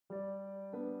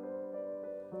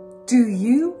Do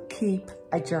you keep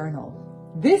a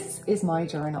journal? This is my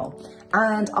journal,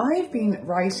 and I've been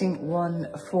writing one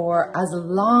for as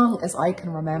long as I can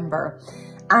remember.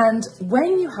 And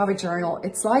when you have a journal,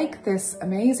 it's like this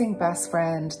amazing best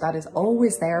friend that is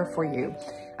always there for you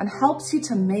and helps you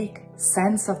to make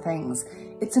sense of things.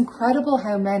 It's incredible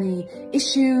how many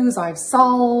issues I've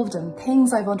solved and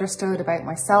things I've understood about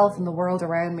myself and the world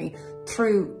around me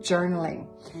through journaling.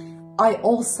 I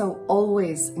also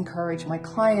always encourage my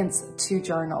clients to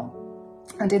journal.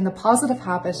 And in the Positive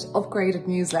Habit Upgraded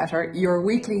newsletter, your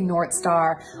weekly North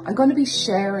Star, I'm going to be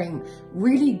sharing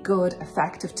really good,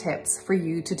 effective tips for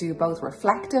you to do both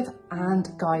reflective and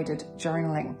guided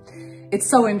journaling. It's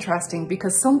so interesting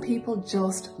because some people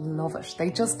just love it. They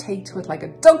just take to it like a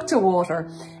duck to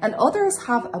water, and others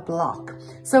have a block.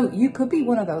 So you could be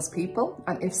one of those people.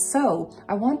 And if so,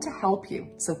 I want to help you.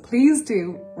 So please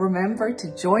do remember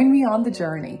to join me on the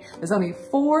journey. There's only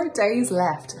 4 days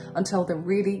left until the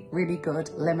really, really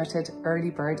good limited early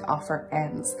bird offer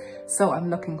ends. So I'm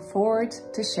looking forward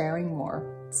to sharing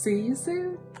more. See you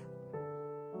soon.